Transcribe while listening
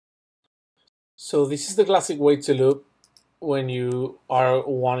So this is the classic way to loop when you are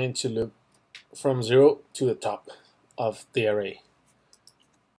wanting to loop from 0 to the top of the array.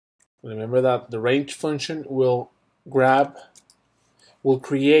 Remember that the range function will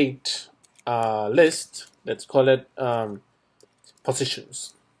create a list, let's call it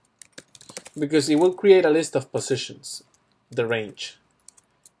positions, because it will create a list of positions, the range.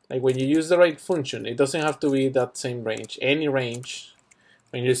 Like when you use the range function, it doesn't have to be that same range, any range.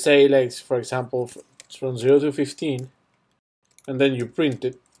 When you say, like, for example, from 0 to 15, and then you print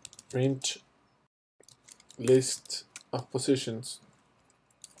it, print list of positions,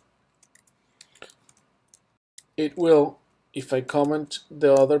 it will, if I comment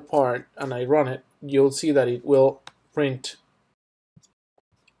the other part and I run it, you'll see that it will print,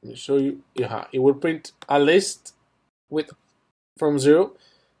 let me show you, it will print a list with from 0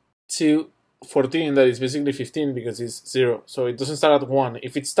 to 14, that is basically 15 because it's 0. So it doesn't start at 1.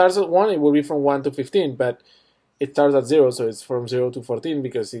 If it starts at 1, it will be from 1 to 15, but it starts at 0, so it's from 0 to 14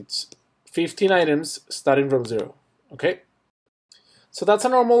 because it's 15 items starting from 0. Okay? So that's a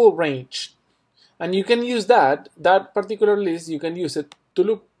normal range. And you can use that particular list, you can use it to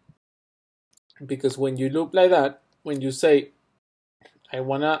loop. Because when you loop like that, when you say, I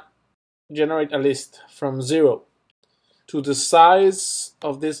want to generate a list from 0 to the size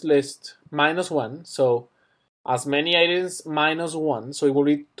of this list minus 1, so as many items minus 1, so it will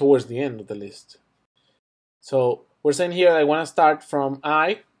be towards the end of the list. So we're saying here I want to start from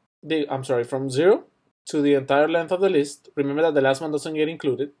from 0 to the entire length of the list. Remember that the last one doesn't get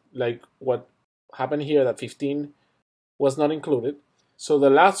included, like what happened here, that 15 was not included. So the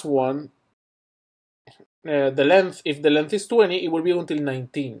last one, the length, if the length is 20, it will be until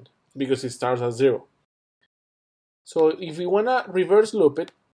 19 because it starts at 0. So if we want to reverse loop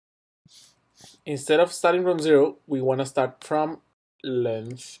it, instead of starting from 0, we want to start from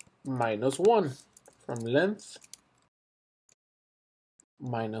length minus 1. From length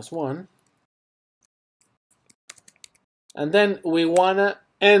minus 1. And then we want to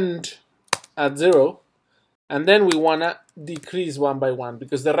end at 0. And then we want to decrease one by one,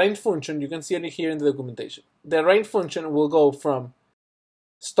 because the range function, you can see it here in the documentation. The range function will go from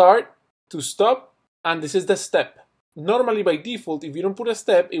start to stop, and this is the step. Normally, by default, if you don't put a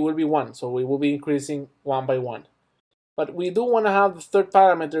step, it will be 1, so we will be increasing one by one. But we do want to have the third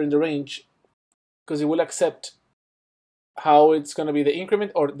parameter in the range, because it will accept how it's going to be the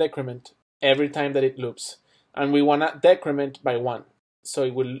increment or decrement every time that it loops. And we want to decrement by 1, so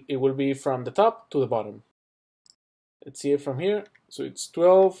it will be from the top to the bottom. Let's see it from here. So it's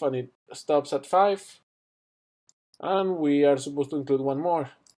 12 and it stops at 5. And we are supposed to include one more.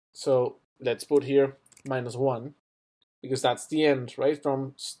 So let's put here minus 1, because that's the end, right?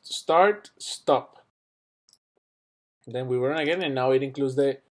 From start, stop. Then we run again, and now it includes the